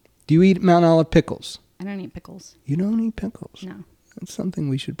 Uh-uh. Do you eat Mount Olive pickles? I don't eat pickles. You don't eat pickles? No. That's something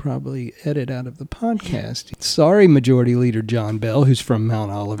we should probably edit out of the podcast. Sorry, Majority Leader John Bell, who's from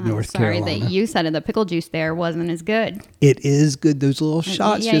Mount Olive, North Carolina. Sorry that you said it. The pickle juice there wasn't as good. It is good. Those little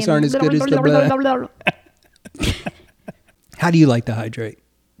shots just aren't as good as the... How do you like to hydrate?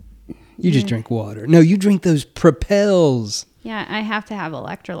 You just drink water. No, you drink those Propels. Yeah, I have to have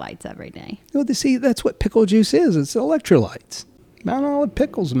electrolytes every day. Well, see, that's what pickle juice is. It's electrolytes. Mount Olive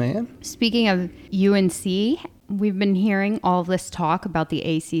pickles, man. Speaking of UNC, we've been hearing all this talk about the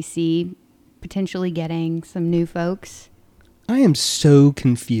ACC potentially getting some new folks. I am so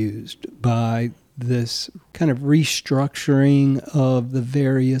confused by this kind of restructuring of the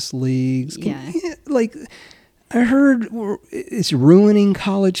various leagues. Yeah. I heard it's ruining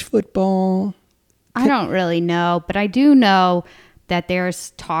college football. I don't really know, but I do know that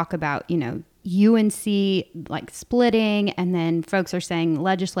there's talk about, UNC like splitting, and then folks are saying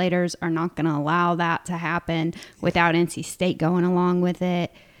legislators are not going to allow that to happen without NC State going along with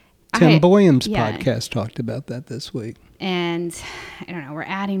it. Tim Boyum's podcast talked about that this week. And I don't know, we're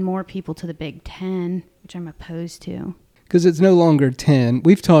adding more people to the Big Ten, which I'm opposed to. Because it's no longer 10.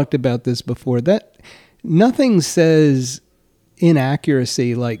 We've talked about this before. That nothing says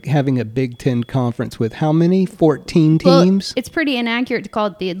inaccuracy like having a Big Ten conference with how many? 14 teams? Well, it's pretty inaccurate to call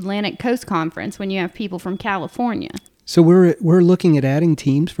it the Atlantic Coast Conference when you have people from California. So we're looking at adding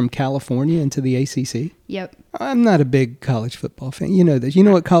teams from California into the ACC? Yep. I'm not a big college football fan. You know this. You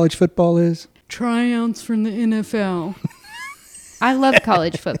know what college football is? Tryouts from the NFL. I love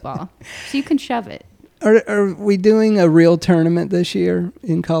college football, so you can shove it. Are we doing a real tournament this year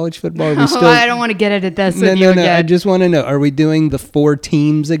in college football? Are we still... I don't want to get into this with you again. I just want to know, are we doing the 4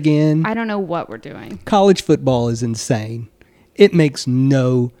 teams again? I don't know what we're doing. College football is insane. It makes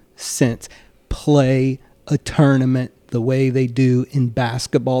no sense. Play a tournament the way they do in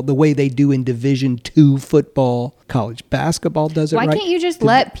basketball, the way they do in Division II football. College basketball does it right. Why can't you just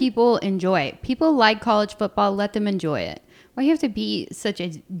let people enjoy it? People like college football. Let them enjoy it. Why do you have to be such a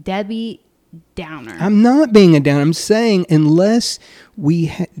Debbie Downer? I'm not being a downer. I'm saying unless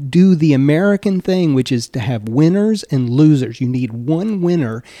we do the American thing, which is to have winners and losers. You need one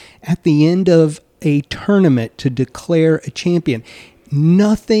winner at the end of a tournament to declare a champion.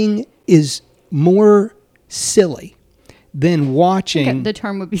 Nothing is more silly than watching... Okay, the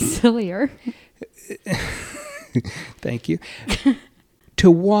term would be sillier. Thank you.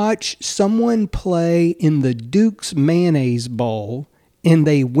 To watch someone play in the Duke's Mayonnaise Bowl and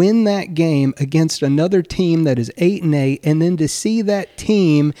they win that game against another team that is 8-8, and then to see that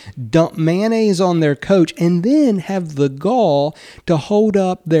team dump mayonnaise on their coach and then have the gall to hold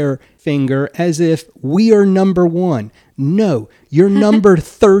up their finger as if we are number 1. No, you're number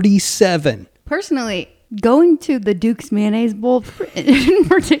 37. Personally, going to the Duke's Mayonnaise Bowl in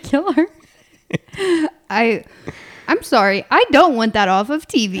particular, I I'm sorry. I don't want that off of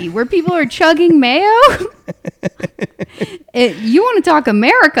TV where people are chugging mayo. You want to talk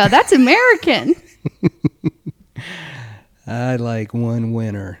America? That's American. I like one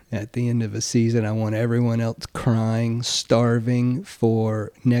winner at the end of a season. I want everyone else crying, starving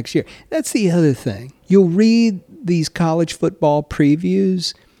for next year. That's the other thing. You'll read these college football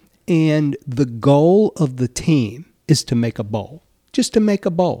previews, and the goal of the team is to make a bowl. Just to make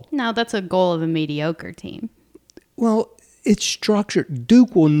a bowl. No, that's a goal of a mediocre team. Well, it's structured.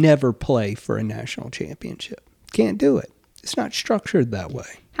 Duke will never play for a national championship. Can't do it. It's not structured that way.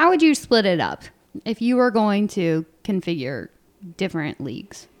 How would you split it up if you were going to configure different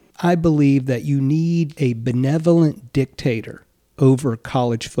leagues? I believe that you need a benevolent dictator over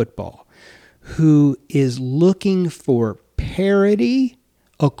college football who is looking for parity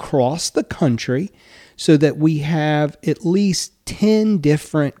across the country so that we have at least 10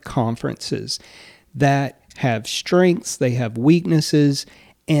 different conferences that have strengths, they have weaknesses,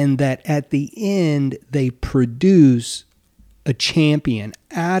 and that at the end they produce a champion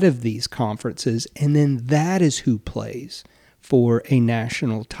out of these conferences, and then that is who plays for a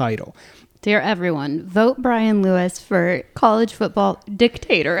national title. Dear everyone, vote Brian Lewis for college football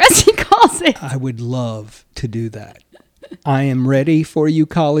dictator, as he calls it. I would love to do that. I am ready for you,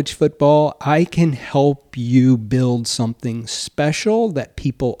 college football. I can help you build something special that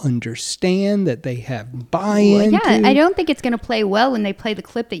people understand, that they have buy-in Yeah, to. I don't think it's going to play well when they play the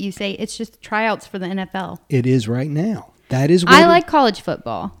clip that you say it's just tryouts for the NFL. It is right now. That is what I like college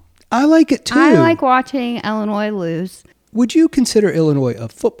football. I like it too. I like watching Illinois lose. Would you consider Illinois a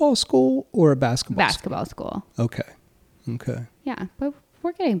football school or a basketball School. Okay. Yeah, but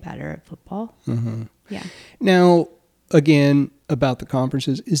we're getting better at football. Mm-hmm. Yeah. Now, again, about the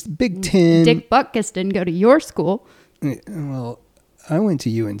conferences, is the Big Ten... Dick Butkus didn't go to your school. Well, I went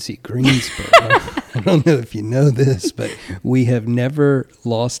to UNC Greensboro. I don't know if you know this, but we have never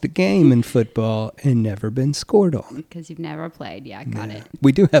lost a game in football and never been scored on. Because you've never played. Yeah, got it.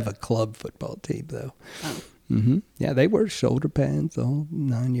 We do have a club football team, though. Oh. Mm-hmm. Yeah, they wear shoulder pads, the whole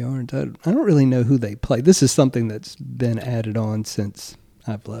 9 yards. I don't really know who they play. This is something that's been added on since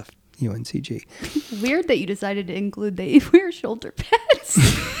I've left UNCG. Weird that you decided to include they wear shoulder pads.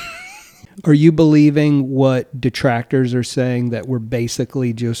 Are you believing what detractors are saying, that we're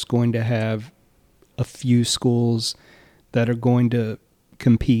basically just going to have a few schools that are going to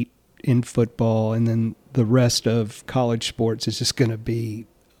compete in football and then the rest of college sports is just going to be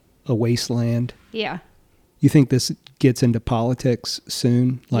a wasteland? Yeah. You think this gets into politics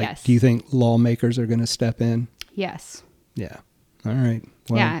soon? Yes. Do you think lawmakers are going to step in? Yes. Yeah. All right.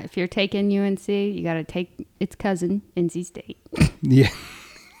 Well, yeah, if you're taking UNC, you got to take its cousin, NC State. Yeah.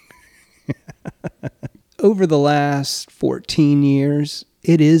 Over the last 14 years,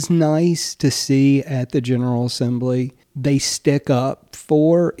 it is nice to see at the General Assembly they stick up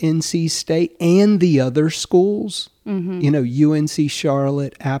for NC State and the other schools. Mm-hmm. You know, UNC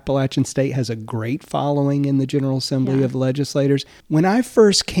Charlotte, Appalachian State has a great following in the General Assembly of legislators. When I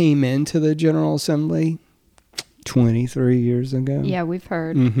first came into the General Assembly 23 years ago. Yeah, we've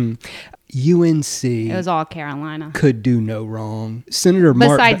heard. Mm-hmm. UNC. It was all Carolina. Could do no wrong. Senator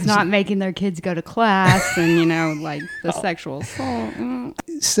Besides not making their kids go to class and, you know, like the sexual assault.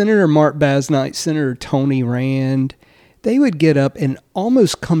 Senator Mark Basnight, Senator Tony Rand, they would get up and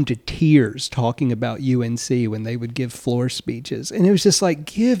almost come to tears talking about UNC when they would give floor speeches. And it was just like,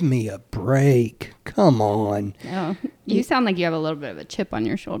 give me a break. Come on. Oh, you sound like you have a little bit of a chip on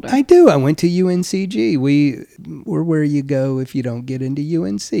your shoulder. I do. I went to UNCG. We're where you go if you don't get into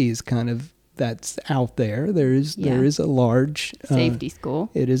UNC is kind of, that's out there. There is a large... safety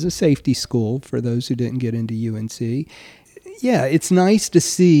school. It is a safety school for those who didn't get into UNC. Yeah, it's nice to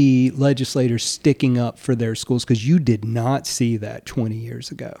see legislators sticking up for their schools because you did not see that 20 years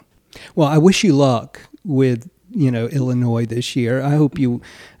ago. Well, I wish you luck with, Illinois this year. I hope you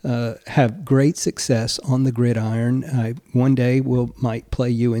have great success on the gridiron. One day might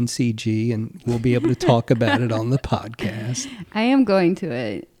play UNCG and we'll be able to talk about it on the podcast. I am going to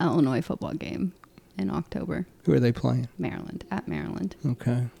an Illinois football game in October. Who are they playing? Maryland, at Maryland.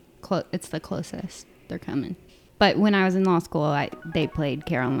 Okay. It's the closest. They're coming. But when I was in law school, they played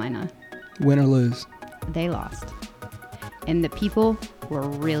Carolina. Win or lose? They lost. And the people were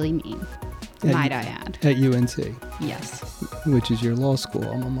really mean, might I add. At UNC? Yes. Which is your law school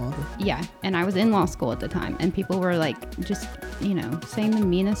alma mater. Yeah, and I was in law school at the time, and people were like, just, saying the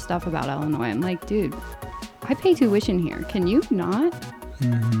meanest stuff about Illinois. I'm like, dude, I pay tuition here. Can you not?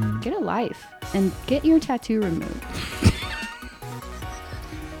 Mm-hmm. Get a life and get your tattoo removed.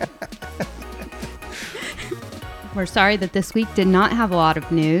 We're sorry that this week did not have a lot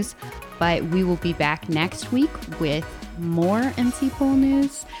of news. But we will be back next week with more NC Pool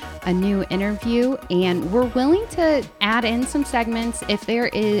news, a new interview, and we're willing to add in some segments. If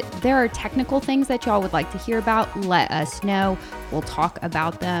there are technical things that y'all would like to hear about, let us know. We'll talk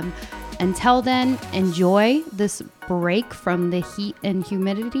about them. Until then, enjoy this break from the heat and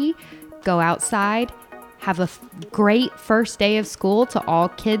humidity. Go outside. Have a great first day of school to all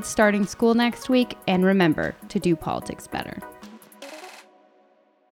kids starting school next week. And remember to do politics better.